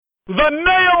The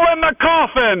nail in the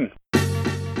coffin!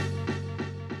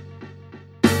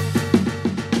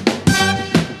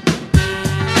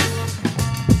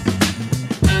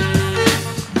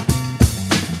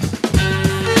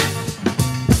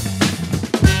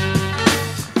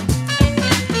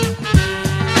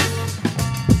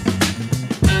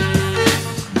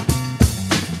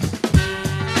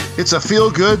 It's a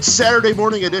feel-good Saturday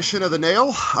morning edition of The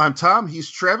Nail. I'm Tom.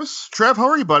 He's Travis. Trav, how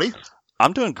are you, buddy?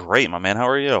 I'm doing great, my man. How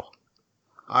are you?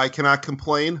 I cannot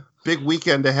complain. Big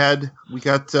weekend ahead. We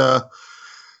got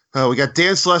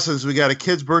dance lessons. We got a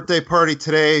kid's birthday party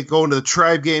today. Going to the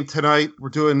Tribe game tonight. We're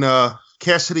doing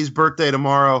Cassidy's birthday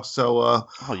tomorrow. So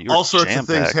all sorts of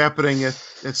things happening at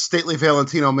stately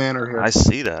Valentino Manor here. I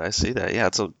see that. Yeah,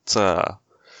 it's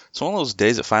one of those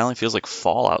days that finally feels like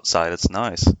fall outside. It's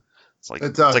nice. It's like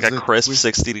a crisp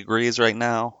 60 degrees right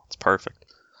now. It's perfect.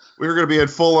 We were going to be in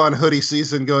full-on hoodie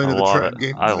season going to the Tribe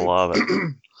game. I love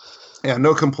it. Yeah,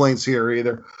 no complaints here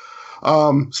either.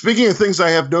 Speaking of things I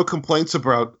have no complaints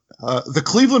about, the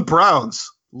Cleveland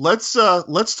Browns. Let's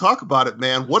talk about it,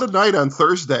 man. What a night on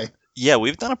Thursday. Yeah,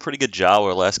 we've done a pretty good job over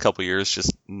the last couple of years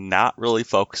just not really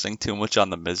focusing too much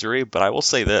on the misery. But I will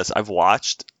say this. I've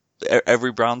watched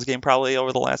every Browns game probably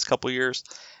over the last couple of years,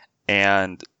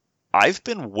 and I've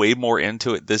been way more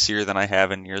into it this year than I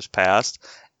have in years past,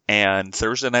 and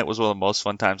Thursday night was one of the most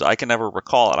fun times I can ever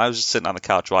recall, and I was just sitting on the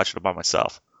couch watching it by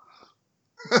myself.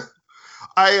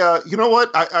 You know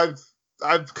what?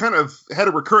 I've kind of had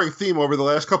a recurring theme over the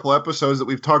last couple episodes that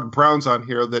we've talked Browns on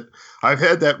here, that I've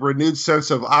had that renewed sense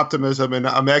of optimism, and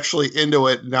I'm actually into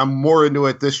it, and I'm more into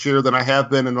it this year than I have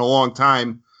been in a long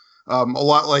time, a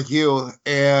lot like you,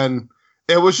 and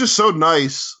it was just so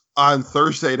nice on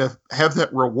Thursday to have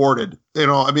that rewarded. You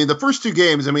know, I mean, the first two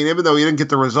games, I mean, even though you didn't get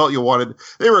the result you wanted,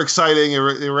 they were exciting, they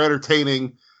were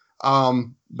entertaining,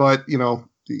 but, you know,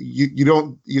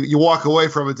 you walk away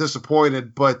from it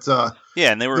disappointed, but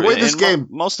yeah, and they were the way this game.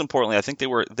 Most importantly, I think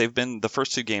they've been the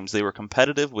first two games. They were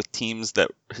competitive with teams that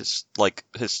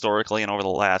historically and over the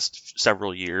last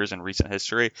several years in recent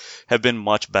history have been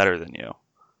much better than you.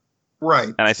 Right.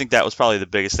 And I think that was probably the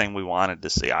biggest thing we wanted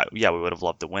to see. We would have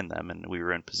loved to win them, and we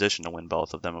were in position to win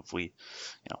both of them if we,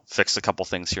 fixed a couple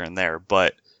things here and there.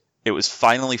 But it was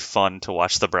finally fun to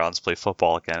watch the Browns play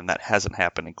football again, and that hasn't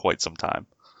happened in quite some time.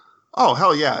 Oh,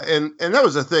 hell yeah. And that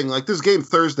was the thing. Like, this game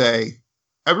Thursday,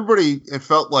 everybody, it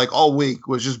felt like all week,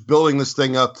 was just building this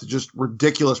thing up to just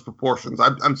ridiculous proportions.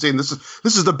 I'm saying this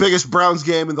is the biggest Browns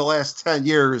game in the last 10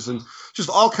 years, and just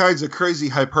all kinds of crazy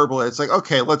hyperbole. It's like,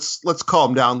 okay, let's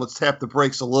calm down. Let's tap the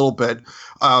brakes a little bit.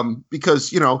 Because,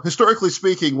 historically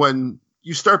speaking, when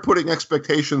you start putting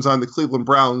expectations on the Cleveland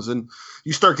Browns and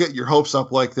you start getting your hopes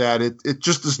up like that, it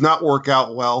just does not work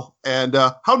out well. And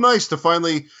how nice to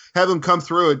finally have them come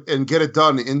through and get it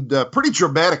done in pretty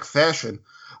dramatic fashion.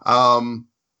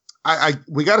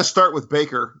 We got to start with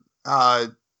Baker.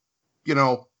 Where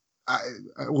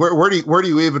do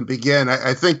you even begin?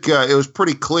 I think it was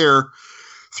pretty clear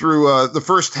through the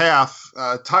first half.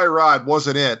 Tyrod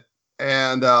wasn't it,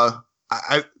 and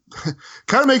I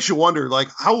kind of makes you wonder, like,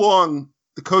 how long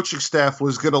the coaching staff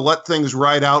was going to let things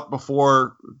ride out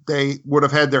before they would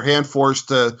have had their hand forced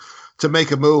to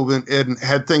make a move, and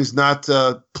had things not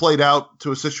played out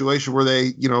to a situation where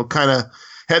they, kind of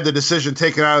had the decision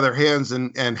taken out of their hands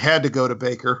and had to go to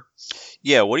Baker.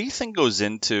 Yeah, what do you think goes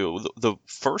into the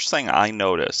first thing I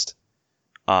noticed?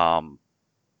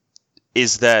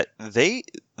 Is that the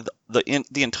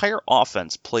entire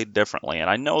offense played differently, and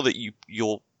I know that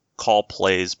you'll call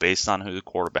plays based on who the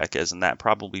quarterback is, and that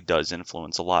probably does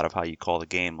influence a lot of how you call the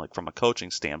game, like from a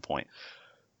coaching standpoint.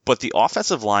 But the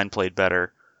offensive line played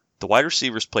better, the wide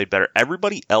receivers played better,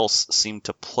 everybody else seemed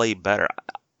to play better.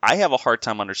 I have a hard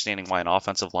time understanding why an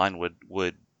offensive line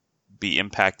would be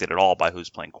impacted at all by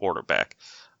who's playing quarterback.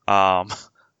 I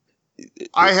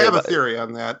have a theory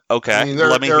on that. Okay, I mean,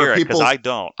 let me hear it, because I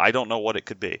don't know what it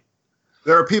could be.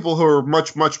 There are people who are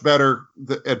much, much better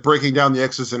at breaking down the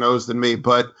X's and O's than me,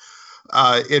 but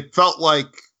it felt like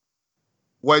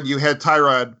when you had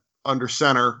Tyrod under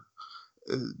center,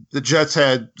 the Jets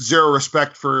had zero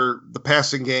respect for the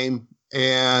passing game,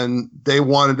 and they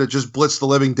wanted to just blitz the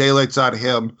living daylights out of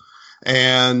him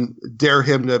and dare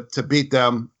him to beat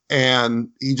them, and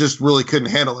he just really couldn't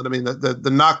handle it. I mean,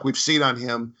 the knock we've seen on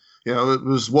him, it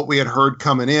was what we had heard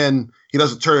coming in. He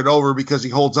doesn't turn it over because he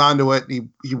holds on to it, and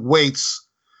he waits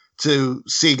to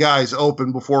see guys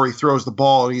open before he throws the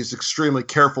ball, and he's extremely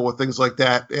careful with things like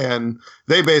that. And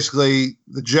they basically,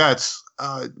 the Jets,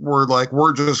 were like,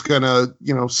 we're just going to,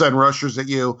 send rushers at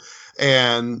you,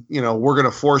 and, we're going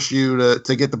to force you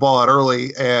to get the ball out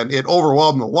early. And it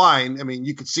overwhelmed the line. I mean,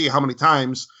 you could see how many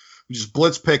times just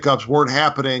blitz pickups weren't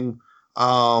happening,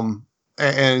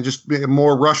 and just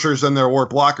more rushers than there were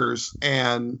blockers.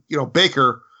 And,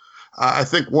 Baker, I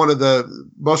think one of the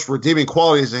most redeeming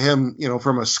qualities of him,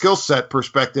 from a skill set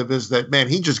perspective is that, man,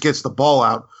 he just gets the ball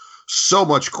out so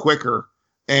much quicker.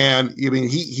 And I mean,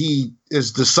 he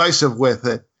is decisive with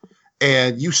it.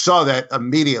 And you saw that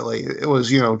immediately. It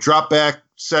was, drop back,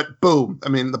 set, boom. I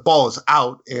mean, the ball is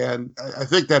out. And I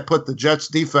think that put the Jets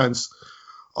defense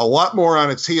a lot more on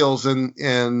its heels, and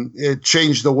it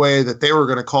changed the way that they were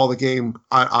going to call the game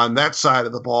on that side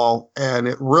of the ball. And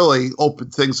it really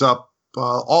opened things up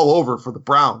all over for the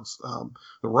Browns.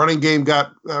 The running game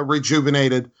got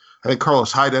rejuvenated. I think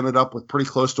Carlos Hyde ended up with pretty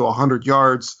close to 100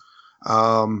 yards.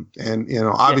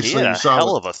 Obviously, he had you saw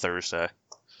hell of a Thursday.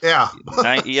 Yeah.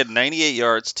 He had 98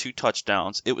 yards, 2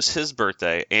 touchdowns. It was his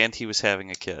birthday, and he was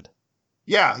having a kid.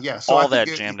 Yeah. So all that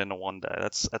jammed into one day.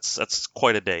 That's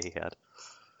quite a day he had.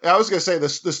 I was going to say the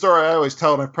story I always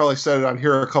tell, and I've probably said it on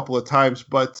here a couple of times,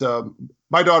 but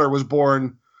my daughter was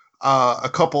born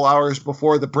a couple hours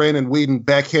before the Brandon Weeden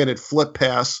backhanded flip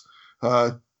pass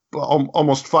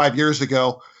almost 5 years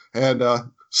ago, and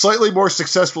slightly more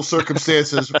successful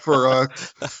circumstances for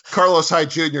Carlos Hyde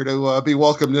Jr. to be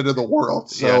welcomed into the world.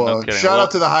 So no kidding. Shout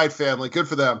out to the Hyde family. Good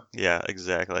for them. Yeah,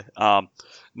 exactly.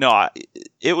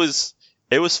 It was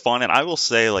fun, and I will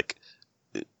say, like,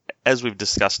 as we've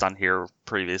discussed on here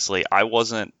previously, I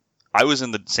was in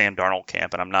the Sam Darnold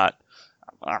camp, and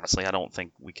honestly, I don't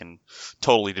think we can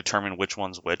totally determine which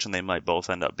one's which, and they might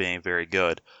both end up being very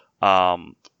good.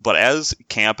 But as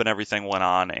camp and everything went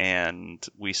on, and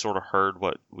we sort of heard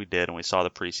what we did, and we saw the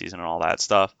preseason and all that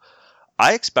stuff,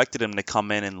 I expected him to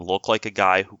come in and look like a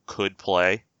guy who could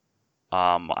play.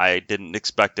 I didn't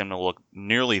expect him to look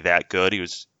nearly that good. He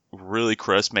was really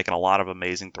crisp, making a lot of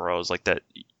amazing throws like that.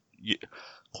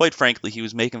 Quite frankly, he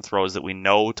was making throws that we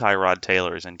know Tyrod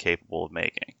Taylor is incapable of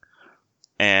making.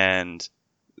 And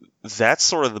that's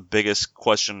sort of the biggest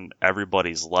question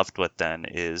everybody's left with then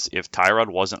is, if Tyrod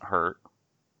wasn't hurt,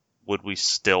 would we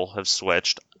still have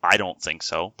switched? I don't think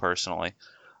so, personally.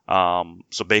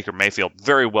 So Baker Mayfield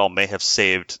very well may have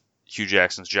saved Hugh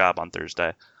Jackson's job on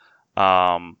Thursday.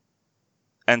 And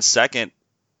second,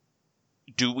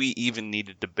 do we even need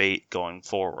to debate going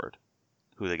forward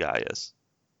who the guy is?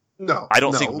 No, I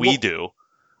don't think we do.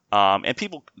 And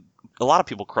a lot of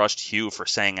people crushed Hugh for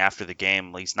saying after the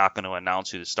game he's not going to announce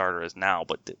who the starter is now.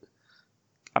 But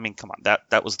I mean, come on,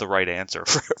 that was the right answer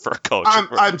for a coach. I'm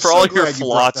for so all your glad you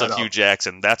flaws brought of that Hugh up.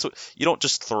 Jackson, that's what you don't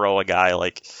just throw a guy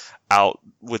like out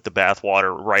with the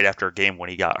bathwater right after a game when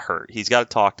he got hurt. He's got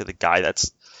to talk to the guy.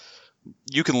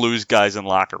 You can lose guys in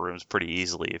locker rooms pretty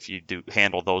easily if you do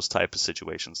handle those type of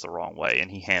situations the wrong way, and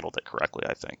he handled it correctly,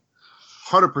 I think.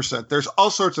 100%. There's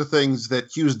all sorts of things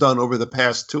that Hugh's done over the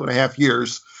past 2.5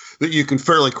 years that you can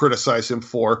fairly criticize him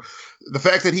for. The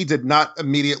fact that he did not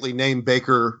immediately name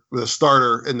Baker the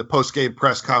starter in the post-game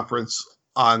press conference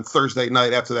on Thursday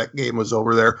night after that game was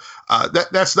over there,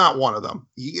 that's not one of them.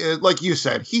 Like you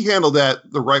said, he handled that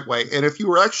the right way. And if you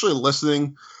were actually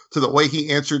listening to the way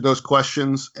he answered those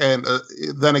questions, and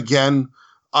then again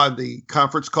on the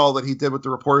conference call that he did with the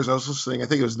reporters, I was listening, I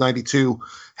think it was 92,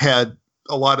 had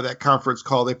a lot of that conference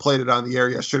call. They played it on the air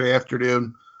yesterday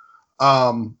afternoon.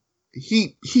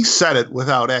 He said it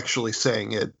without actually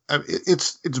saying it. I mean,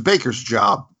 it's Baker's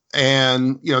job,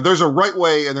 and there's a right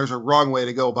way and there's a wrong way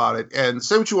to go about it. And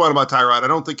say what you want about Tyrod, I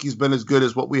don't think he's been as good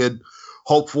as what we had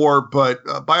hoped for,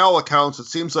 but by all accounts, it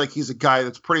seems like he's a guy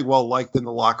that's pretty well liked in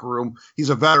the locker room.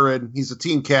 He's a veteran. He's a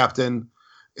team captain,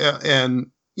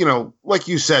 and like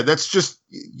you said, that's just,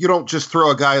 you don't just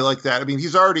throw a guy like that. I mean,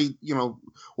 he's already, you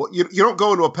don't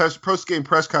go into a post-game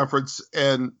press conference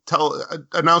and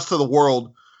announce to the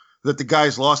world that the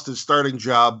guy's lost his starting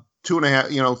job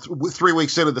 3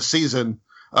 weeks into the season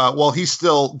while he's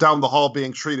still down the hall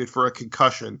being treated for a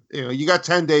concussion. You got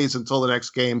 10 days until the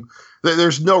next game.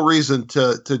 There's no reason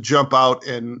to jump out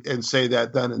and say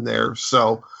that then and there.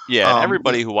 So yeah, and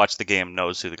everybody who watched the game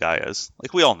knows who the guy is.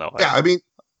 Like, we all know it. Yeah, I mean,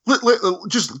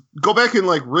 just go back and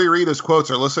reread his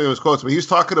quotes or listen to his quotes. I mean, he was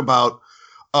talking about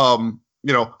how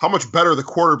much better the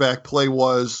quarterback play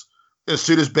was as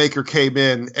soon as Baker came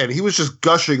in, and he was just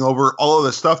gushing over all of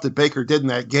the stuff that Baker did in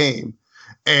that game.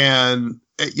 And,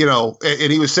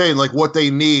 and he was saying what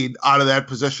they need out of that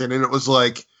position. And it was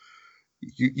like,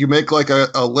 you make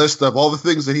a list of all the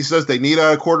things that he says they need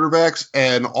out of quarterbacks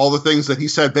and all the things that he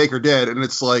said Baker did. And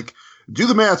it's like, do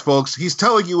the math, folks. He's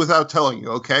telling you without telling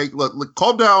you. Okay,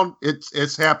 calm down.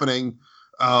 It's happening.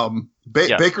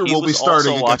 Baker will be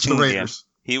starting against the Raiders.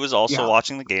 He was also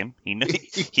watching the game. He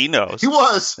knows. He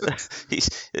was.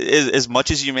 He's as much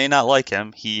as you may not like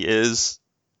him. He is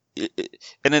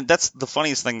and then that's the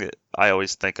funniest thing that I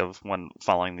always think of when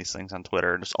following these things on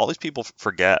Twitter. Just all these people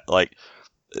forget, like,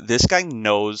 this guy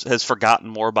has forgotten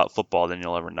more about football than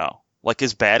you'll ever know. Like,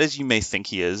 as bad as you may think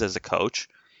he is as a coach,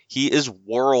 he is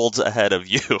worlds ahead of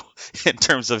you in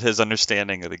terms of his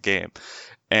understanding of the game.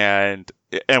 And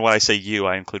when I say you,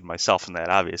 I include myself in that,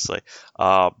 obviously.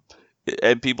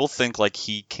 And people think like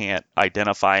he can't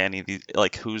identify any of these,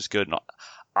 like, who's good.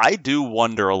 I do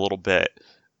wonder a little bit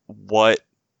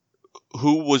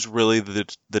who was really the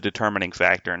determining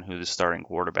factor in who the starting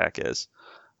quarterback is.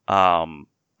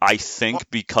 I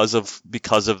think because of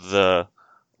the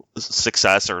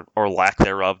success or lack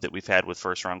thereof that we've had with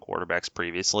first round quarterbacks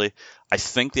previously, I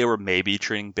think they were maybe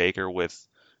treating Baker with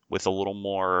a little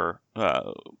more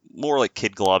like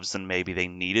kid gloves than maybe they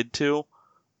needed to,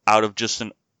 out of just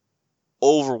an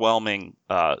overwhelming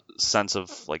sense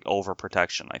of like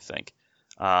overprotection, I think.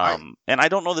 And I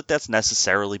don't know that that's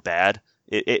necessarily bad.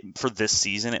 It for this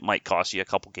season, it might cost you a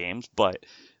couple games, but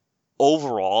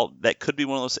overall, that could be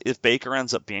one of those. If Baker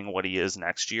ends up being what he is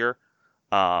next year,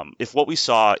 if what we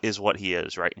saw is what he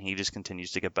is, right, and he just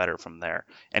continues to get better from there,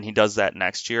 and he does that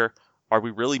next year, are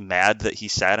we really mad that he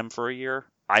sat him for a year?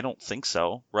 I don't think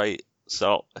so, right?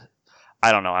 So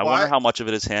I don't know. I wonder how much of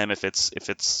it is him. If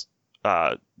it's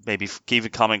maybe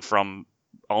even coming from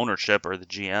ownership or the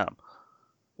GM.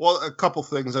 Well, a couple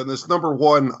things on this. Number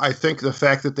one, I think the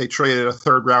fact that they traded a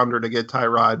third rounder to get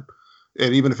Tyrod,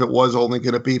 and even if it was only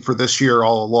going to be for this year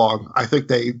all along, I think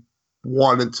they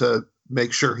wanted to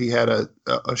make sure he had a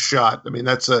shot. I mean,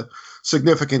 that's a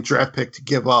significant draft pick to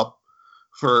give up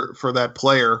for that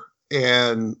player.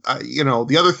 And,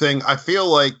 the other thing, I feel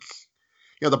like,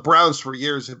 the Browns for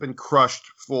years have been crushed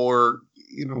from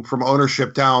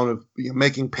ownership down of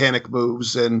making panic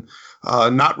moves and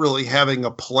not really having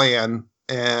a plan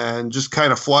and just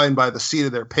kind of flying by the seat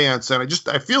of their pants. And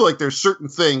I feel like there's certain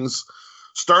things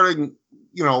starting,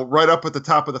 right up at the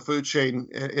top of the food chain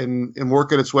and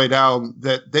working its way down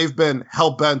that they've been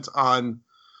hell bent on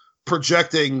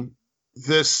projecting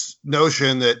this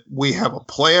notion that we have a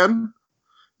plan.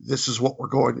 This is what we're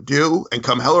going to do. And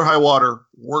come hell or high water,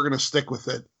 we're going to stick with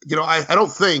it. I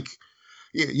don't think,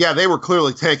 they were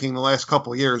clearly taking the last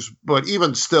couple of years, but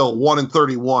even still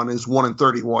 1-31 is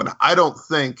 1-31. I don't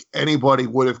think anybody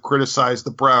would have criticized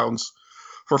the Browns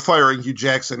for firing Hugh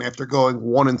Jackson after going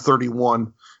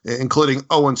 1-31, including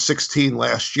 0-16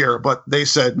 last year. But they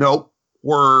said, nope,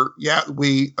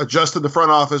 we adjusted the front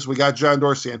office. We got John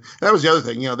Dorsey in. And that was the other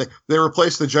thing. They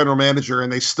replaced the general manager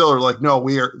and they still are like, no,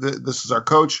 this is our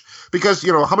coach. Because,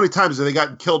 how many times have they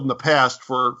gotten killed in the past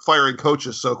for firing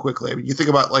coaches so quickly? I mean, you think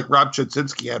about like Rob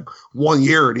Chudzinski had 1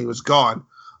 year and he was gone,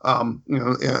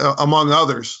 among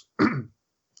others.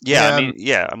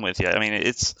 Yeah. I'm with you. I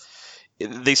mean,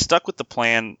 they stuck with the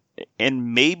plan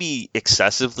and maybe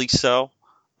excessively so.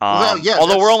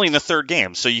 Although we're only in the third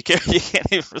game, so you can't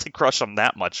even really crush them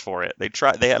that much for it.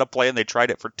 They had a plan, they tried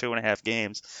it for 2.5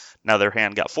 games. Now their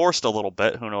hand got forced a little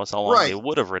bit. Who knows how long they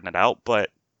would have ridden it out?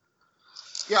 But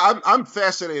yeah, I'm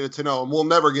fascinated to know, and we'll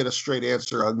never get a straight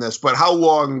answer on this. But how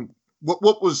long?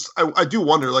 What was? I do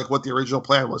wonder, like, what the original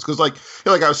plan was, because like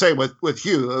I was saying with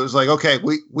Hugh, it was like, okay,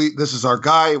 we this is our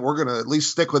guy. We're gonna at least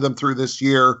stick with him through this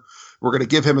year. We're going to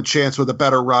give him a chance with a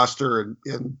better roster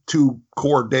and two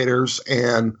coordinators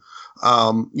and,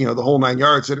 the whole 9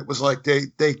 yards. And it was like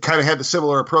they kind of had the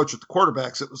similar approach with the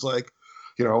quarterbacks. It was like,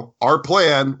 our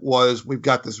plan was we've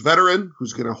got this veteran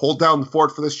who's going to hold down the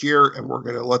fort for this year, and we're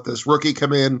going to let this rookie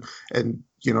come in and,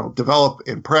 develop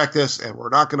in practice, and we're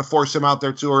not going to force him out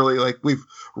there too early. Like we've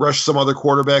rushed some other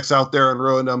quarterbacks out there and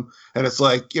ruined them. And it's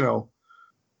like,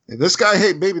 this guy,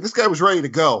 hey, maybe this guy was ready to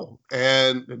go.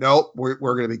 And no, we're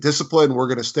going to be disciplined. We're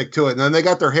going to stick to it. And then they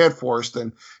got their hand forced.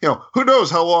 And, who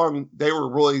knows how long they were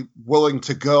really willing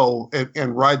to go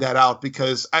and ride that out,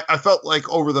 because I felt like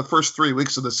over the first 3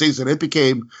 weeks of the season, it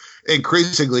became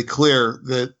increasingly clear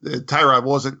that Tyrod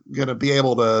wasn't going to be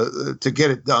able to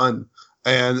get it done.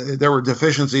 And there were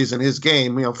deficiencies in his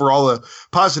game, for all the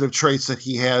positive traits that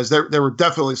he has. There were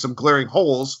definitely some glaring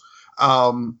holes.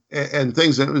 And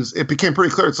things. It became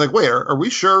pretty clear. It's like, wait, are we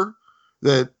sure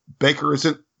that Baker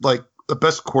isn't like the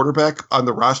best quarterback on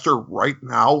the roster right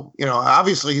now?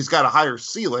 Obviously he's got a higher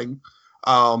ceiling,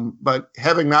 but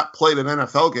having not played an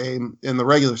NFL game in the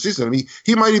regular season, I mean,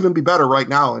 he might even be better right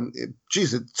now. And it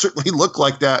certainly looked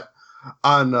like that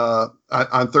on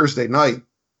Thursday night.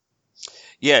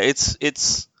 Yeah,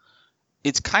 it's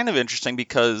kind of interesting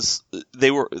because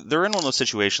they're in one of those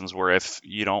situations where if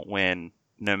you don't win,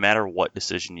 no matter what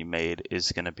decision you made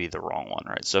is going to be the wrong one,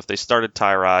 right? So if they started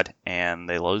Tyrod and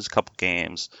they lose a couple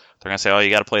games, they're going to say, oh, you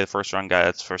got to play the first-round guy.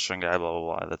 That's the first-round guy, blah,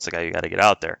 blah, blah. That's the guy you got to get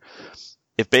out there.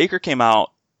 if Baker came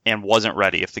out and wasn't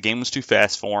ready, if the game was too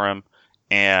fast for him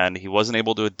and he wasn't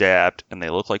able to adapt and they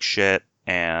look like shit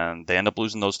and they end up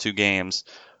losing those 2 games,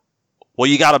 well,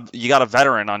 you got a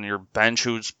veteran on your bench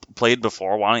who's played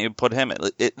before. Why don't you put him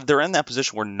in? They're in that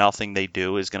position where nothing they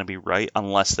do is going to be right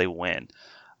unless they win.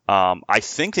 I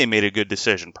think they made a good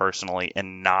decision personally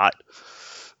and not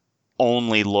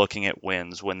only looking at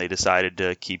wins when they decided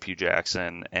to keep Hugh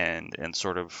Jackson and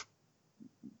sort of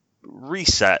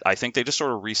reset. I think they just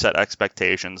sort of reset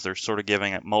expectations. They're sort of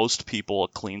giving most people a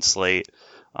clean slate,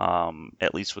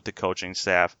 at least with the coaching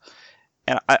staff.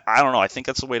 And I don't know. I think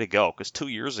that's the way to go because 2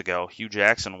 years ago, Hugh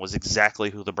Jackson was exactly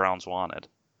who the Browns wanted.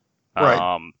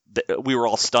 Right. We were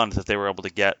all stunned that they were able to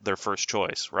get their first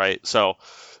choice, right? So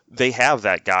they have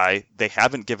that guy. They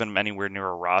haven't given him anywhere near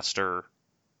a roster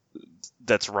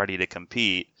that's ready to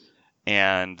compete,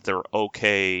 and they're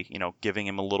okay, giving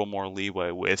him a little more leeway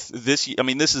with this. I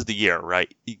mean, this is the year,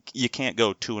 right? You can't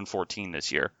go 2-14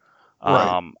 this year.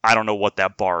 Right. I don't know what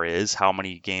that bar is, how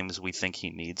many games we think he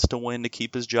needs to win to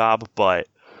keep his job, but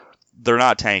they're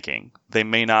not tanking. They're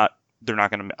not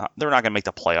going to make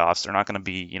the playoffs. They're not going to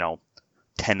be,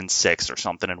 10-6 or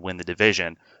something and win the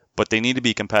division, but they need to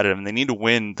be competitive and they need to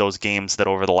win those games that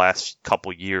over the last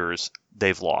couple years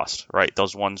they've lost, right?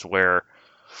 Those ones where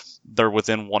they're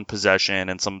within 1 possession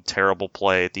and some terrible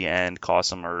play at the end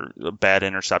costs them or a bad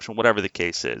interception, whatever the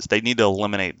case is. They need to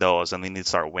eliminate those and they need to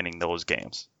start winning those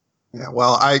games. Yeah,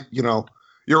 well,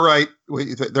 you're right.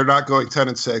 They're not going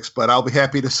 10-6, but I'll be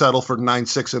happy to settle for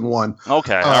 9-6-1.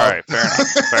 Okay, all right,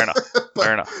 fair enough.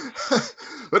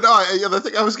 But no, the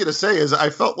thing I was going to say is I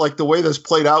felt like the way this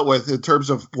played out in terms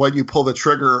of when you pull the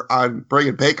trigger on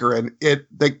bringing Baker in,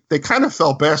 they kind of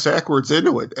fell bass backwards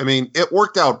into it. I mean, it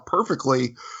worked out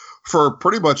perfectly for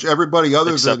pretty much everybody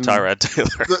except than Tyrod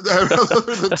Taylor.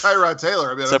 Other than Tyrod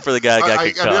Taylor. I mean, except for the guy who got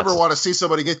concussed. I never want to see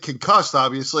somebody get concussed,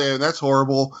 obviously, and that's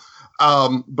horrible.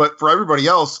 But for everybody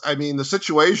else, I mean, the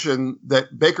situation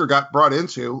that Baker got brought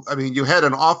into, I mean, you had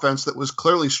an offense that was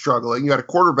clearly struggling. You had a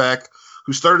quarterback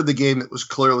who started the game that was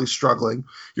clearly struggling.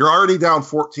 You're already down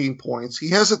 14 points. He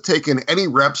hasn't taken any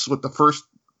reps with the first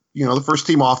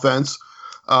team offense.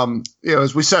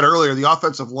 As we said earlier, the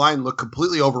offensive line looked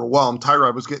completely overwhelmed.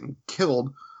 Tyrod was getting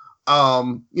killed.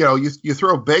 You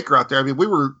throw Baker out there. I mean, we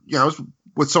were, I was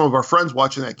with some of our friends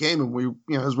watching that game, and we,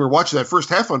 as we were watching that first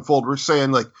half unfold, we're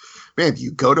saying like, man, do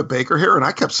you go to Baker here? And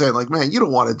I kept saying like, man, you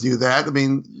don't want to do that. I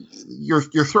mean, you're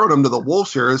throwing him to the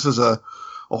wolves here. This is a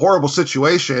horrible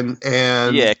situation.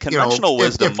 And yeah, conventional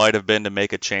wisdom might have been to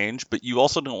make a change, but you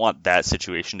also don't want that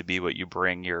situation to be what you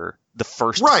bring the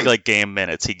first game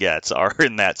minutes he gets are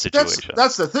in that situation.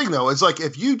 That's the thing though. It's like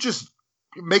if you just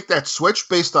make that switch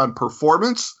based on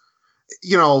performance,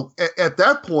 at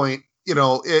that point,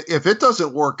 if it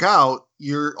doesn't work out,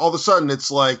 you're all of a sudden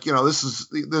it's like,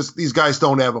 these guys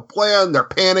don't have a plan. They're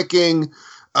panicking.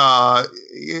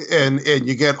 And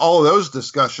you get all of those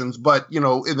discussions, but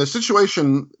in the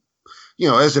situation,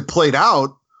 as it played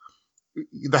out,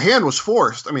 the hand was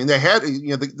forced. I mean, they had,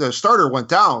 the starter went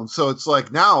down. So it's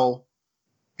like now,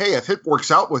 hey, if it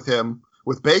works out with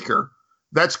Baker,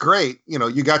 that's great.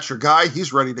 You got your guy,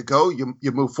 he's ready to go. You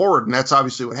move forward. And that's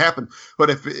obviously what happened. But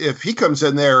if he comes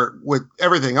in there with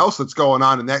everything else that's going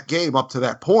on in that game up to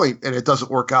that point and it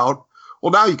doesn't work out,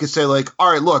 well, now you could say like,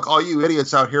 all right, look, all you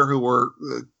idiots out here who were,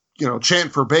 chanting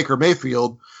for Baker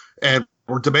Mayfield and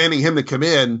were demanding him to come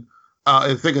in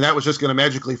and thinking that was just going to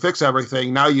magically fix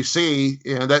everything. Now you see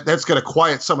that's going to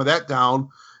quiet some of that down.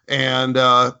 And,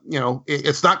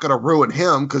 it's not going to ruin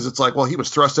him because it's like, well, he was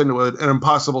thrust into an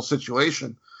impossible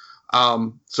situation.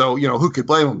 So, who could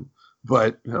blame him?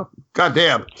 But,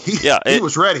 goddamn, he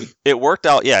was ready. It worked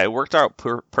out. Yeah, it worked out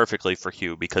perfectly for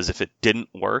Hugh because if it didn't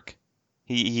work,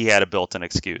 he had a built-in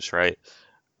excuse, right?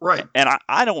 Right. And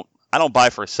I don't buy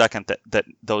for a second that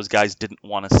those guys didn't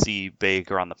want to see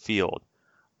Baker on the field.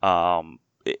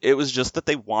 It was just that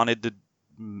they wanted to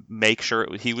make sure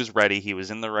he was ready, he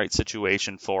was in the right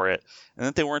situation for it, and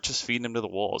that they weren't just feeding him to the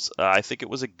wolves. I think it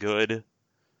was a good.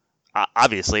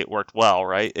 Obviously, it worked well,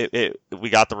 right? We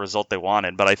got the result they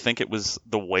wanted, but I think it was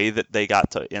the way that they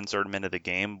got to insert him into the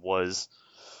game was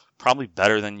probably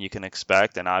better than you can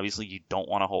expect. And obviously, you don't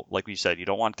want to hold, like you said, you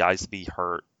don't want guys to be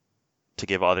hurt to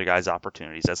give other guys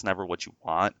opportunities. That's never what you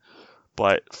want.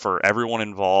 But for everyone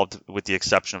involved, with the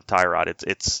exception of Tyrod,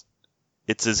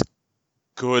 it's as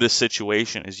good a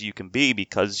situation as you can be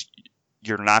because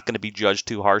you're not going to be judged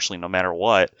too harshly no matter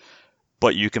what,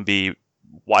 but you can be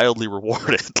wildly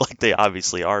rewarded like they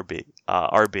obviously are being.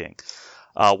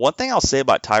 One thing I'll say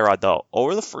about Tyrod, though,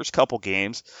 over the first couple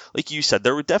games, like you said,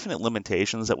 there were definite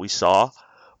limitations that we saw,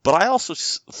 but I also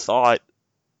thought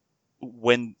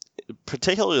when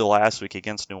particularly last week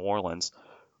against New Orleans,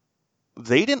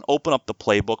 they didn't open up the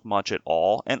playbook much at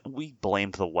all, and we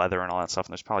blamed the weather and all that stuff,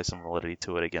 and there's probably some validity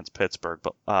to it against Pittsburgh.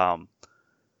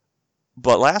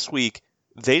 But last week,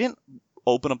 they didn't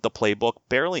open up the playbook,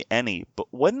 barely any. But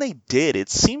when they did, it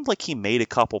seemed like he made a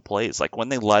couple plays. Like when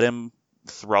they let him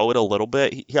throw it a little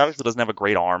bit, he obviously doesn't have a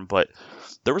great arm, but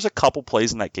there was a couple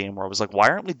plays in that game where I was like, why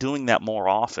aren't we doing that more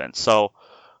often? So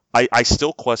I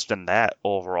still question that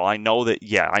overall. I know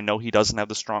he doesn't have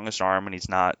the strongest arm, and he's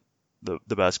not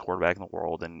the best quarterback in the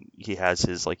world, and he has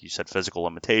his, like you said, physical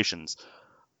limitations.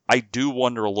 I do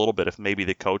wonder a little bit if maybe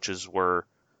the coaches were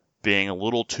being a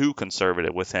little too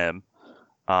conservative with him.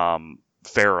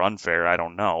 Fair or unfair, I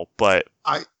don't know. But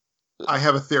I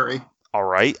have a theory. All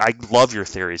right. I love your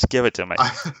theories. Give it to me.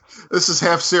 This is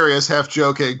half serious, half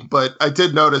joking, but I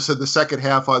did notice in the second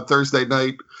half on Thursday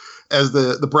night, as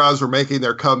the Browns were making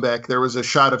their comeback, there was a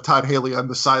shot of Todd Haley on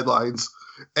the sidelines.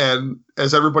 And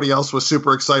as everybody else was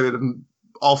super excited and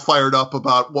all fired up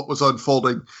about what was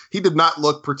unfolding, he did not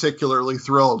look particularly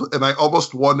thrilled. And I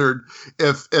almost wondered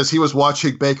if, as he was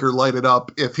watching Baker light it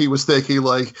up, if he was thinking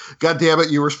like, God damn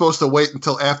it, you were supposed to wait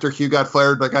until after Hugh got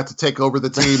fired and I got to take over the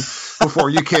team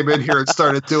before you came in here and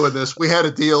started doing this. We had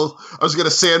a deal. I was going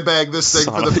to sandbag this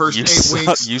thing for the first 8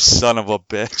 weeks. You son of a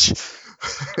bitch.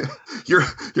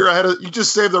 You're ahead of, you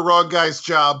just saved the wrong guy's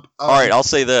job. All right, I'll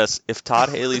say this. If Todd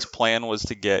Haley's plan was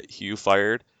to get Hugh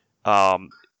fired,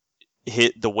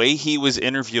 the way he was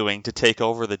interviewing to take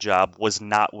over the job was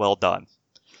not well done.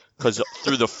 Because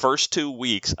through the first 2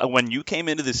 weeks, when you came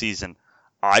into the season,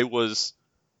 I was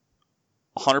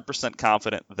 100%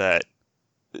 confident that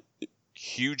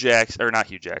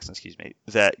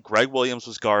that Greg Williams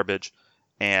was garbage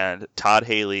and Todd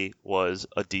Haley was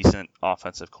a decent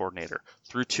offensive coordinator.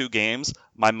 Through 2 games,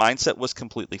 my mindset was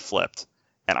completely flipped.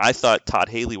 And I thought Todd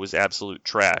Haley was absolute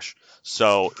trash.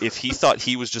 So if he thought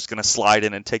he was just going to slide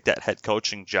in and take that head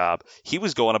coaching job, he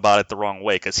was going about it the wrong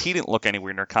way because he didn't look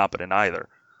anywhere near competent either.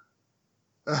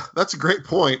 That's a great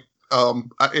point.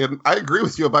 And I agree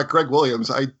with you about Greg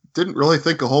Williams. I didn't really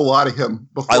think a whole lot of him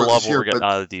before. I love this year, what we're getting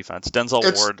out of the defense.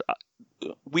 Denzel Ward,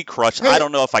 we crushed. Hey, I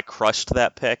don't know if I crushed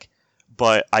that pick,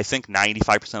 but I think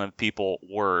 95% of people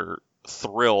were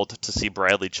thrilled to see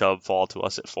Bradley Chubb fall to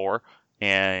us at 4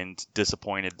 and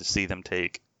disappointed to see them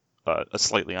take a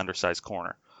slightly undersized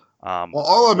corner. Well,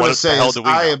 all I'm going to say is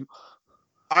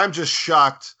I'm just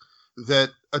shocked that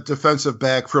a defensive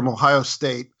back from Ohio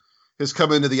State has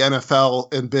come into the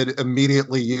NFL and been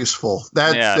immediately useful.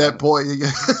 That boy.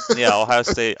 Yeah, Ohio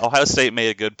State made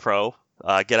a good pro.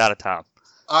 Get out of town.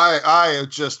 I am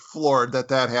just floored that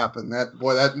happened.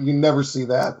 That you never see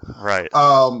that. Right.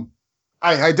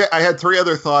 I had 3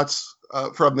 other thoughts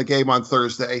from the game on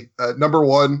Thursday. Number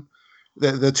one,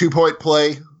 the 2-point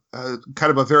play,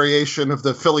 kind of a variation of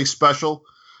the Philly special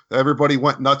that everybody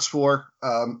went nuts for.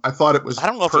 I thought it was I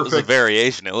don't know perfect. If it was a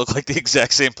variation. It looked like the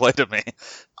exact same play to me.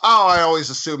 Oh, I always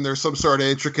assume there's some sort of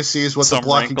intricacies with the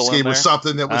blocking scheme or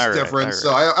something that was different. Right.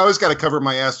 So I always got to cover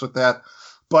my ass with that.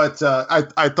 But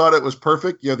I thought it was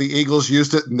perfect. The Eagles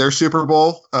used it in their Super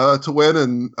Bowl to win,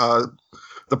 and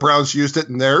the Browns used it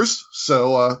in theirs.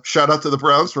 So shout out to the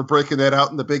Browns for breaking that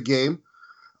out in the big game.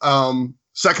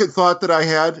 Second thought that I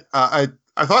had,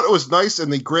 I thought it was nice in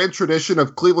the grand tradition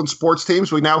of Cleveland sports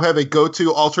teams. We now have a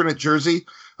go-to alternate jersey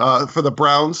for the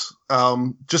Browns,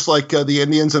 just like the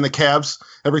Indians and the Cavs.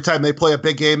 Every time they play a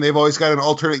big game, they've always got an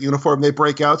alternate uniform they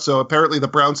break out. So apparently the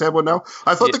Browns have one now.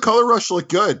 I thought the color rush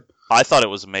looked good. I thought it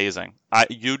was amazing.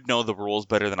 You'd know the rules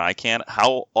better than I can.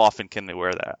 How often can they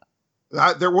wear that?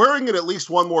 They're wearing it at least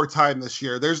one more time this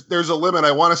year. There's a limit.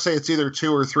 I want to say it's either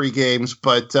 2 or 3 games.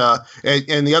 But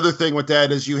and the other thing with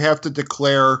that is you have to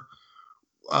declare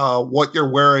what you're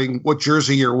wearing, what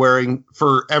jersey you're wearing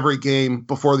for every game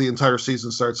before the entire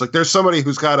season starts. Like there's somebody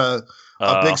who's got a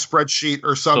big spreadsheet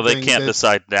or something. So they can't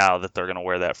decide now that they're going to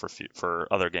wear that for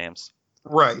other games.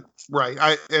 Right.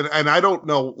 I don't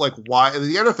know like why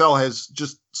the NFL has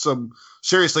just some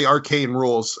seriously arcane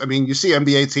rules. I mean, you see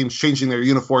NBA teams changing their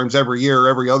uniforms every year,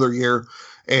 every other year,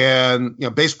 and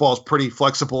baseball is pretty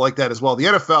flexible like that as well. The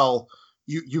NFL,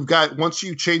 you've got once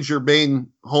you change your main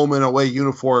home and away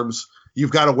uniforms,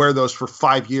 you've got to wear those for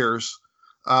 5 years.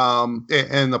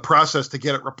 And the process to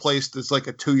get it replaced is like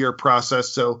a 2-year process.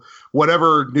 So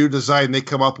whatever new design they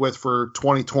come up with for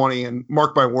 2020, and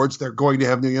mark my words, they're going to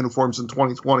have new uniforms in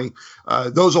 2020.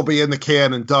 Those will be in the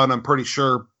can and done, I'm pretty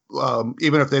sure,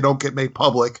 even if they don't get made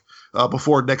public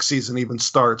before next season even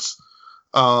starts.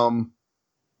 So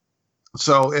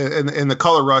in the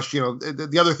color rush,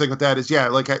 the other thing with that is,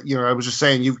 like I was just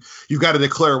saying, you've got to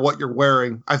declare what you're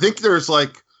wearing. I think there's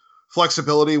like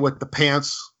flexibility with the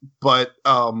pants, but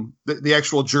the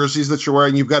actual jerseys that you're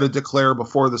wearing, you've got to declare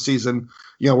before the season.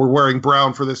 We're wearing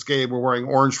brown for this game. We're wearing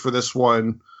orange for this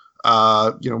one.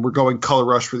 We're going color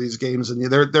rush for these games, and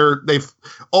they've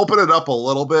opened it up a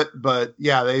little bit, but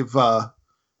yeah, they've have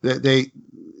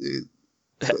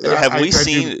we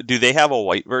seen? Do they have a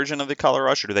white version of the color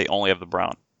rush, or do they only have the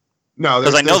brown? No,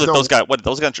 because I know that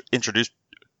those got introduced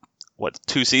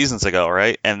 2 seasons ago,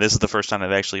 right? And this is the first time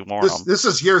they've actually worn them. This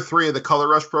is year 3 of the color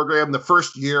rush program. The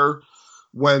first year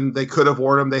when they could have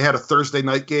worn them, they had a Thursday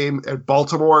night game at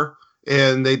Baltimore,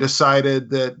 and they decided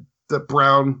that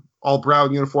the all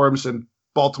brown uniforms and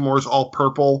Baltimore's all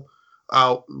purple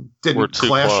didn't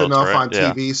clash enough on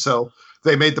TV, so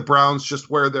they made the Browns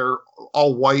just wear their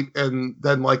all white and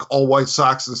then like all white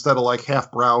socks instead of like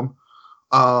half brown.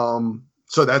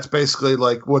 So that's basically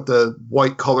like what the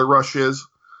white color rush is.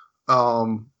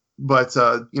 There's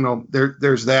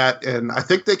that, and I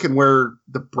think they can wear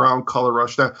the brown color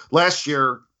rush. Now, last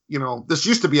year, this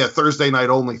used to be a Thursday night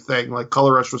only thing. Like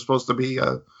color rush was supposed to be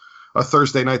a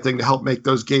Thursday night thing to help make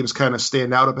those games kind of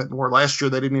stand out a bit more. Last year,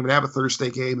 they didn't even have a Thursday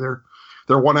game. Their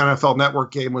one NFL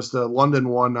Network game was the London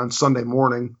one on Sunday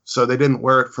morning, so they didn't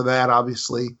wear it for that,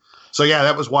 obviously. So, yeah,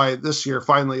 that was why this year,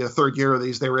 finally, a third year of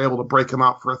these, they were able to break them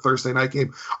out for a Thursday night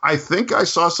game. I think I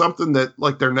saw something that,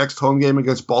 like, their next home game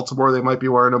against Baltimore, they might be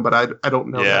wearing them, but I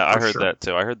don't know. Yeah, I heard that,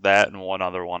 too. I heard that and one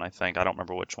other one, I think. I don't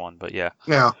remember which one, but yeah.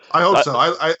 Yeah, I hope so.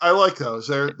 I like those.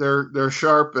 They're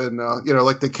sharp, and,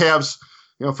 like the Cavs,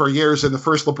 for years in the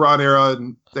first LeBron era,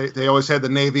 and they always had the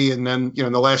navy, and then,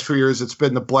 in the last few years, it's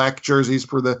been the black jerseys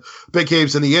for the big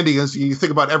games. And the Indians, you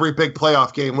think about every big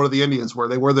playoff game, what do the Indians wear?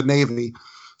 They wear the navy.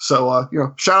 So,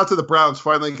 shout out to the Browns.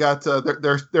 Finally got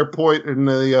their point in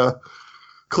the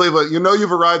Cleveland.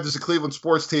 You've arrived as a Cleveland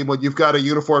sports team when you've got a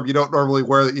uniform you don't normally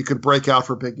wear that you could break out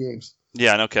for big games.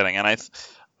 Yeah, no kidding. And I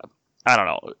don't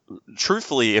know.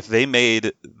 Truthfully, if they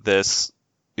made this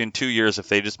in 2 years, if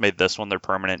they just made this one their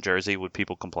permanent jersey, would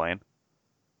people complain?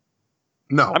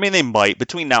 No. I mean, they might.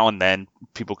 Between now and then,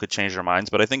 people could change their minds.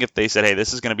 But I think if they said, hey,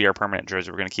 this is going to be our permanent jersey,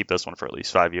 we're going to keep this one for at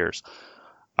least 5 years,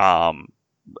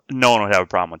 no one would have a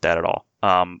problem with that at all.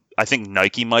 I think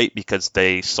Nike might, because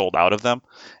they sold out of them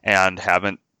and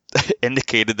haven't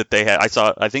indicated that they had. I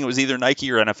think it was either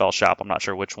Nike or NFL Shop. I'm not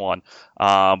sure which one.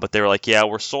 But they were like, yeah,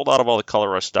 we're sold out of all the color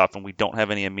rush stuff, and we don't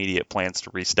have any immediate plans to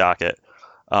restock it.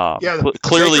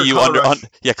 Clearly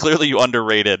you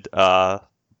underrated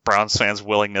Browns fans'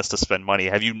 willingness to spend money.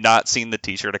 Have you not seen the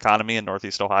T-shirt economy in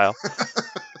Northeast Ohio?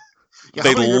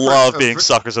 They love being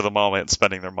suckers of the moment and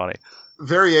spending their money.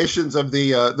 Variations of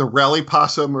the rally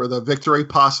possum or the victory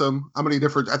possum. How many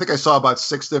different? I think I saw about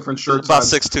 6 different shirts. About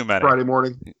 6 too many. Friday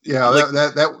morning. Yeah,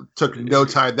 that took no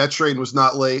time. That train was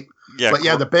not late. Yeah, but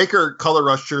the Baker color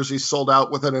rush jerseys sold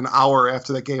out within an hour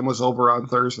after the game was over on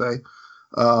Thursday.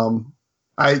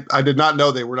 I did not know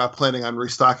they were not planning on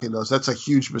restocking those. That's a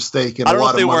huge mistake. And I don't know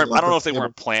if they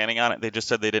weren't planning on it. They just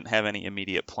said they didn't have any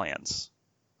immediate plans.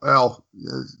 Well,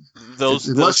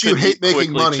 unless you hate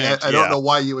making money, I don't know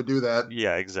why you would do that.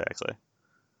 Yeah, exactly.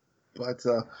 But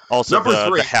also,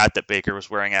 the hat that Baker was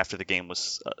wearing after the game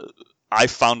was. I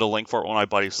found a link for it. One of my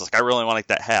buddies was like, "I really want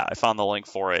that hat." I found the link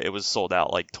for it. It was sold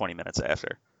out like 20 minutes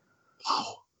after.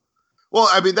 Wow. Well,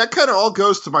 I mean, that kind of all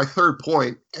goes to my third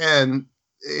point, and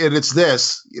it's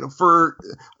this. For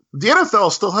the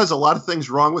NFL still has a lot of things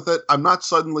wrong with it. I'm not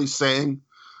suddenly saying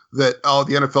that,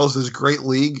 the NFL is this great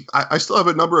league. I still have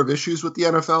a number of issues with the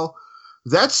NFL.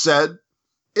 That said,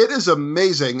 it is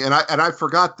amazing, and I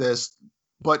forgot this,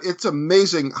 but it's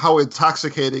amazing how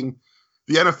intoxicating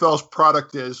the NFL's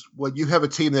product is when you have a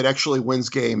team that actually wins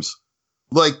games.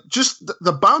 Like, just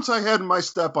the bounce I had in my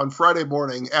step on Friday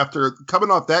morning after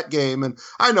coming off that game, and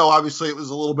I know obviously it was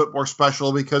a little bit more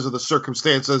special because of the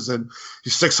circumstances and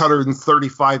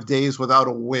 635 days without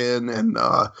a win, and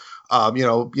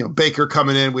Baker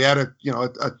coming in. We had a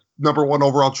number 1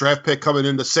 overall draft pick coming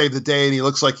in to save the day, and he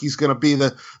looks like he's going to be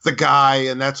the guy,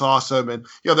 and that's awesome. And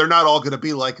they're not all going to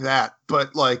be like that,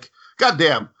 but like,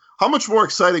 goddamn, how much more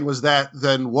exciting was that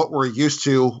than what we're used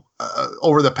to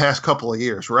over the past couple of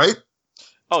years, right?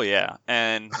 Oh yeah,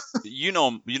 and you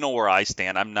know where I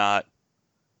stand.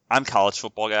 I'm college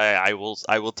football guy. I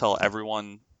will tell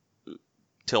everyone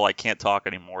till I can't talk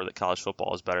anymore that college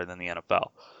football is better than the NFL.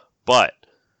 But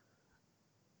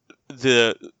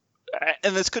and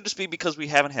this could just be because we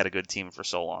haven't had a good team for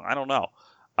so long. I don't know.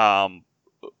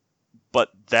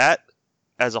 But that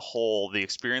as a whole, the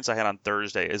experience I had on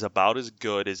Thursday is about as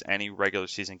good as any regular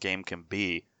season game can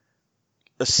be,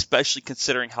 especially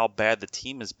considering how bad the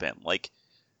team has been. Like,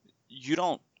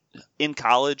 in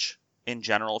college, in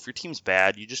general, if your team's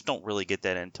bad, you just don't really get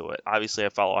that into it. Obviously, I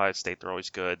follow Ohio State. They're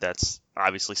always good. That's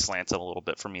obviously slants it a little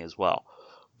bit for me as well.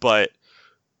 But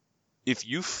if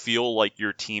you feel like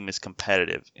your team is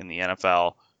competitive in the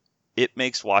NFL, it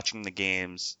makes watching the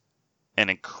games an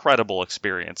incredible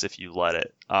experience if you let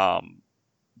it.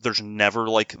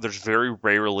 There's very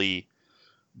rarely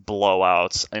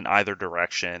blowouts in either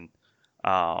direction.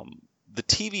 The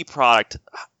TV product,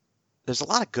 there's a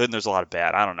lot of good and there's a lot of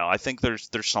bad. I don't know. I think there's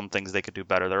some things they could do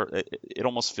better. It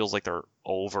almost feels like they're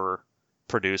over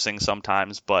producing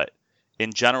sometimes, but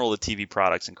in general, the TV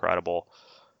product's incredible.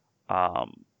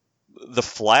 The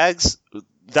flags,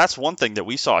 that's one thing that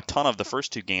we saw a ton of the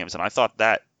first two games, and I thought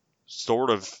that sort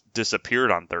of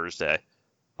disappeared on Thursday.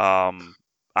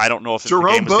 I don't know if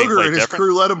Jerome Boger and his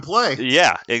crew let him play.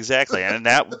 Yeah, exactly, and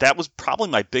that was probably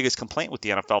my biggest complaint with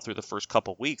the NFL through the first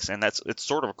couple of weeks, and it's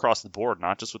sort of across the board,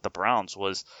 not just with the Browns.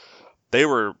 Was they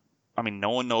were, I mean,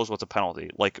 no one knows what's a penalty.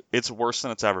 Like, it's worse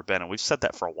than it's ever been, and we've said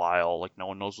that for a while. Like, no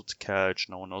one knows what's a catch,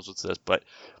 no one knows what's this, but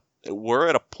we're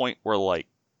at a point where like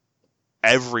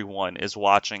everyone is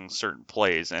watching certain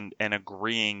plays and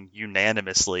agreeing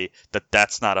unanimously that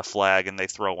that's not a flag, and they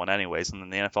throw one anyways, and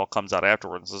then the NFL comes out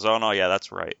afterwards and says, oh no, yeah,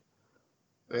 that's right.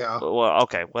 Yeah. Well,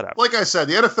 okay, whatever. Like I said,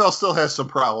 the NFL still has some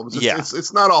problems.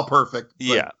 It's not all perfect. But...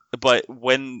 Yeah, but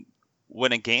when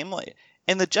a game like,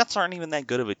 and the Jets aren't even that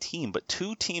good of a team, but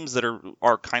two teams that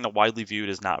are kind of widely viewed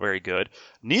as not very good,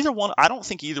 I don't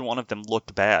think either one of them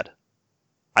looked bad.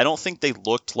 I don't think they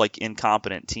looked like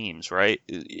incompetent teams, right?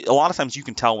 A lot of times you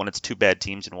can tell when it's two bad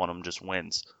teams and one of them just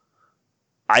wins.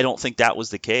 I don't think that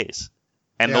was the case.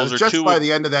 And those are Jets two. By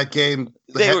the end of that game,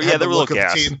 they were a little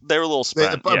gassed. They were a little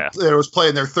spent. They was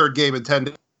playing their third game in 10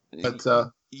 days. But,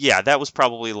 yeah, that was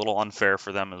probably a little unfair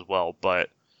for them as well, but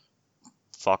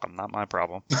fuck them, not my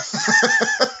problem.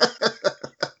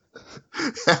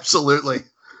 Absolutely.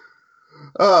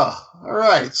 All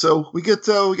right. So we got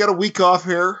a week off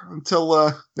here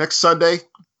until next Sunday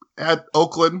at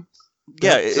Oakland.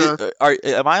 Yeah.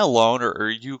 Am I alone, or are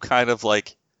you kind of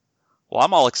like, well,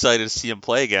 I'm all excited to see him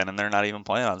play again, and they're not even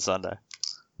playing on Sunday?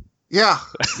 Yeah.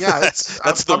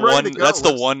 That's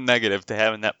the one negative to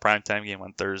having that primetime game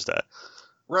on Thursday.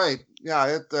 Right.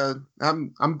 Yeah.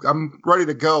 I'm ready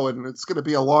to go, and it's going to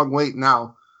be a long wait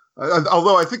now.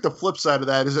 Although I think the flip side of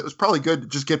that is it was probably good to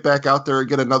just get back out there and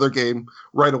get another game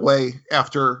right away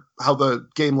after how the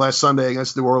game last Sunday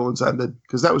against New Orleans ended,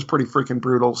 because that was pretty freaking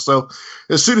brutal. So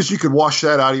as soon as you could wash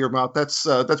that out of your mouth, that's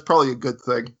probably a good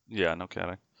thing. Yeah, no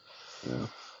kidding. Yeah.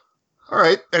 All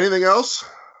right. Anything else?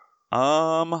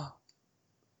 Buckeyes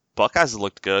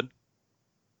looked good.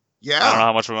 Yeah. I don't know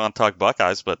how much we want to talk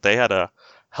Buckeyes, but they had a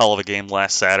hell of a game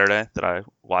last Saturday that I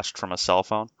watched from a cell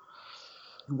phone.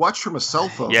 Watch from a cell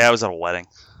phone? Yeah, I was at a wedding.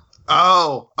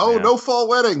 Oh, yeah. No fall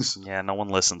weddings. Yeah, no one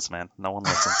listens, man. No one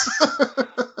listens.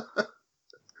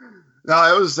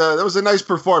 No, that was a nice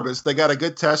performance. They got a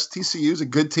good test. TCU's a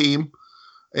good team,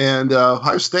 and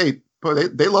Ohio State, boy,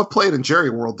 they love playing in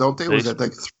Jerry World, don't they? Was that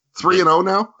like 3-0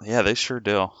 now? Yeah, they sure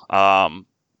do.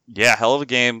 Yeah, hell of a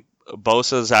game.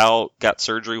 Bosa's out, got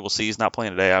surgery. We'll see. He's not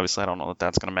playing today. Obviously, I don't know that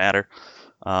that's going to matter.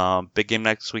 Big game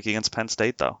next week against Penn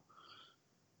State, though.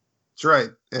 That's right,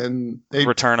 and they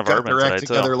return of got Urban their act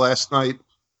together last night.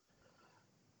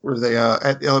 Were they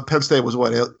at Penn State? Was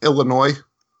what, Illinois?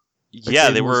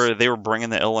 Yeah, they were bringing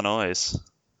the Illinois.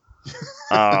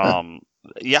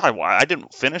 Yeah, I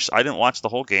didn't watch the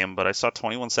whole game, but I saw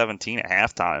 21-17 at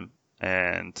halftime,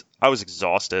 and I was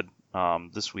exhausted.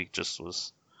 This week just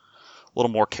was a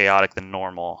little more chaotic than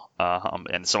normal,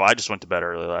 and so I just went to bed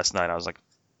early last night. I was like,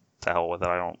 to hell with it.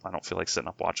 I don't feel like sitting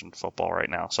up watching football right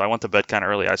now. So I went to bed kind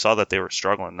of early. I saw that they were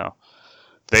struggling though.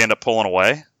 They end up pulling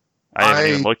away. I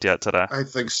haven't even looked yet today. I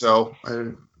think so.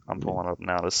 I'm pulling up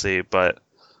now to see, but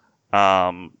yeah,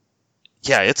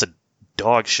 it's a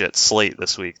dog shit slate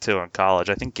this week too in college.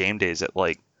 I think game day's at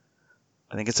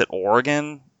it's at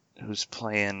Oregon, who's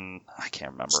playing, I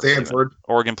can't remember. Stanford.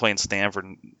 Oregon playing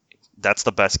Stanford. That's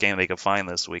the best game they could find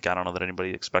this week. I don't know that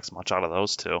anybody expects much out of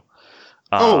those two.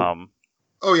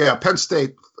 Oh yeah, Penn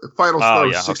State final score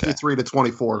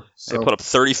 63-24. So. They put up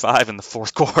 35 in the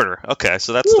fourth quarter. Okay,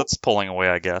 so that's pulling away,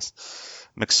 I guess.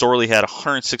 McSorley had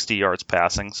 160 yards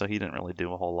passing, so he didn't really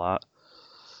do a whole lot.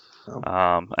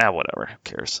 Whatever, who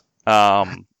cares?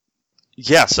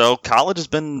 Yeah, so college has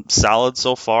been solid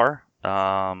so far.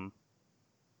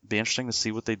 Be interesting to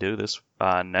see what they do this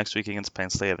next week against Penn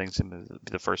State. I think it's going to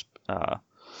be the first,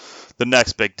 the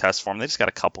next big test for them. They just got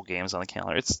a couple games on the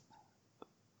calendar.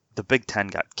 The Big Ten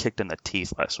got kicked in the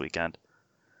teeth last weekend.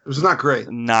 It was not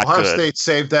great. Not Ohio good. State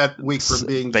saved that week from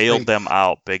being bailed them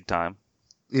out big time.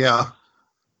 Yeah.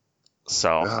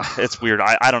 So it's weird.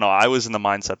 I don't know. I was in the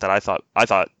mindset that I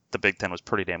thought the Big Ten was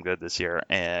pretty damn good this year,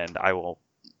 and I will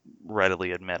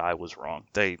readily admit I was wrong.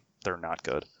 They're not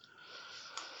good,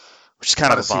 which is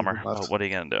kind of a bummer. But what are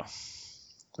you gonna do?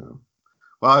 Yeah.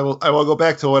 Well, I will go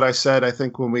back to what I said. I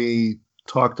think when we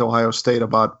talked to Ohio State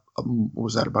about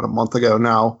about a month ago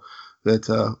now, that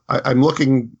I'm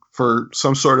looking for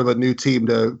some sort of a new team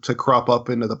to crop up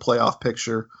into the playoff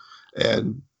picture,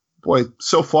 and boy,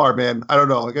 so far, man, I don't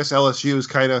know. I guess LSU is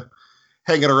kind of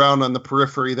hanging around on the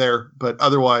periphery there, but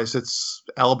otherwise it's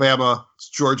Alabama, it's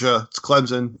Georgia, it's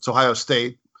Clemson, it's Ohio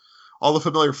State, all the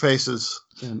familiar faces.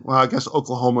 And, well, I guess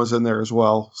Oklahoma's in there as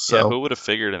well. So. Yeah, who would have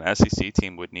figured an SEC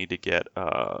team would need to get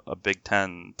a Big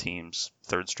Ten team's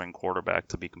third-string quarterback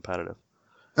to be competitive?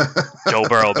 Joe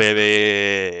Burrow,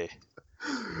 baby.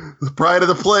 The pride of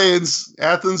the Plains,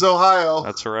 Athens, Ohio.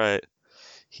 That's right.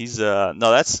 He's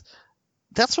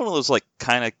that's one of those like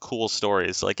kind of cool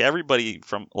stories. Like everybody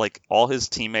from like all his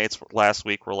teammates last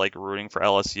week were like rooting for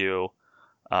LSU.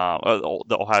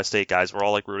 The Ohio State guys were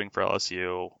all like rooting for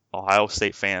LSU. Ohio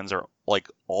State fans are like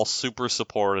all super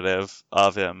supportive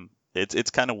of him.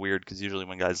 It's kind of weird because usually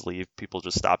when guys leave, people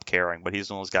just stop caring. But he's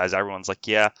one of those guys. Everyone's like,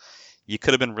 yeah, you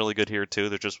could have been really good here too.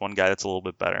 There's just one guy that's a little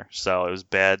bit better. So it was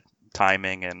bad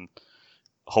timing, and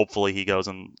hopefully he goes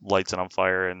and lights it on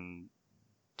fire and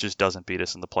just doesn't beat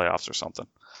us in the playoffs or something.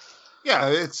 Yeah,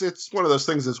 it's one of those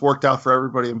things that's worked out for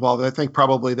everybody involved. I think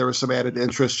probably there was some added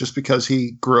interest just because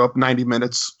he grew up 90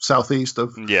 minutes southeast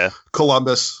of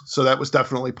Columbus, so that was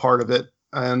definitely part of it.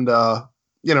 And the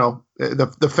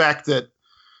fact that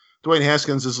Dwayne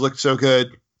Haskins has looked so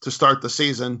good to start the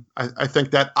season, I think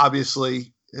that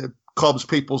obviously calms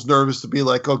people's nerves to be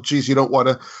like, oh, geez, you don't want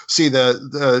to see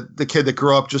the kid that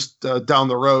grew up just down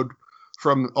the road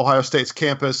from Ohio State's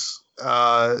campus.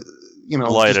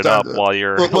 Light it up while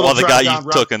the guy you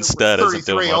took instead isn't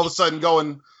doing much. All of a sudden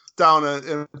going down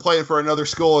and playing for another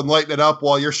school and lighting it up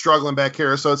while you're struggling back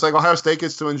here. So it's like Ohio State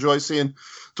gets to enjoy seeing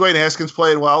Dwayne Haskins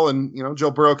playing well, and Joe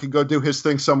Burrow can go do his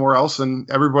thing somewhere else, and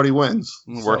everybody wins.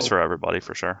 It works for everybody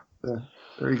for sure. Yeah,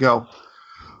 there you go.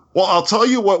 Well, I'll tell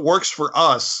you what works for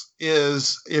us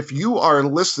is if you are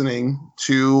listening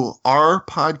to our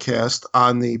podcast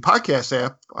on the podcast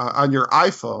app on your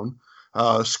iPhone.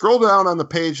 Scroll down on the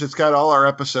page that's got all our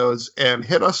episodes and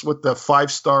hit us with the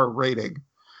 5-star rating.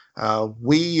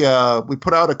 We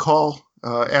put out a call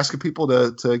asking people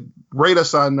to rate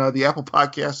us on the Apple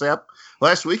Podcast app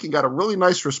last week and got a really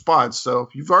nice response. So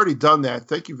if you've already done that,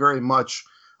 thank you very much.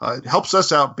 It helps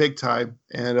us out big time.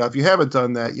 And if you haven't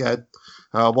done that yet,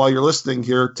 while you're listening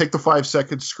here, take the 5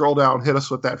 seconds, scroll down, hit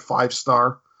us with that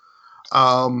 5-star.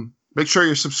 Make sure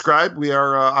you're subscribed. We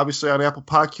are obviously on Apple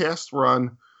Podcasts. We're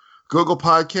on Google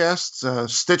Podcasts,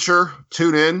 Stitcher,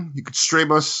 TuneIn. You could stream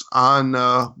us on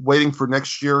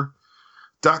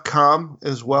waitingfornextyear.com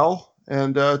as well.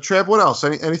 And Trav, what else?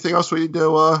 Anything else we need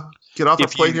to get off our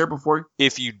plate here before?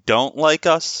 If you don't like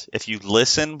us, if you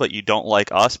listen but you don't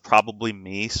like us, probably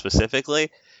me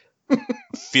specifically,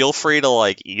 feel free to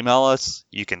like email us.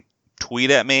 You can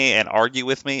tweet at me and argue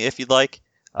with me if you'd like.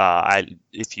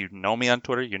 If you know me on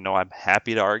Twitter, you know I'm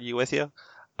happy to argue with you.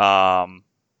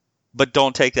 But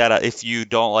don't take that out. If you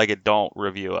don't like it, don't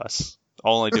review us.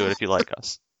 Only do it if you like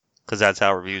us. Because that's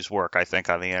how reviews work, I think,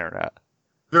 on the internet.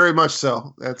 Very much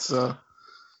so. That's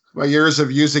my years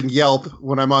of using Yelp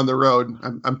when I'm on the road.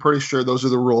 I'm pretty sure those are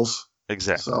the rules.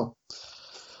 Exactly. So,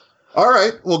 all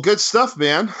right. Well, good stuff,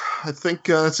 man. I think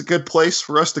that's a good place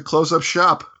for us to close up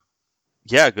shop.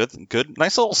 Yeah, good.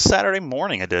 Nice little Saturday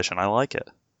morning edition. I like it.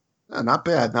 Not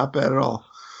bad. Not bad at all.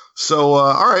 So,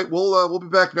 all right. We'll be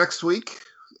back next week.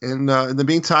 In the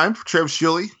meantime, for Travis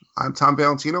Shuley, I'm Tom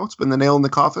Valentino. It's been the Nail in the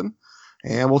Coffin,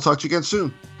 and we'll talk to you again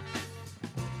soon.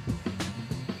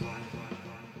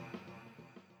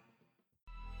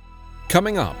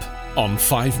 Coming up on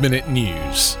 5 Minute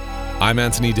News, I'm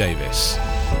Anthony Davis.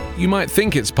 You might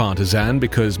think it's partisan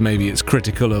because maybe it's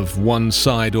critical of one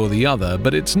side or the other,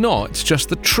 but it's not. It's just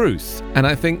the truth. And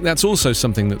I think that's also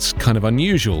something that's kind of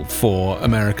unusual for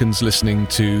Americans listening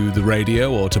to the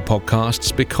radio or to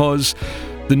podcasts, because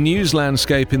the news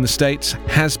landscape in the States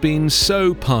has been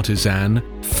so partisan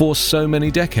for so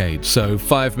many decades. So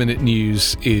 5 Minute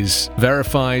News is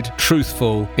verified,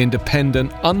 truthful,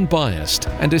 independent, unbiased,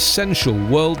 and essential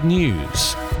world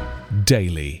news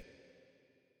daily.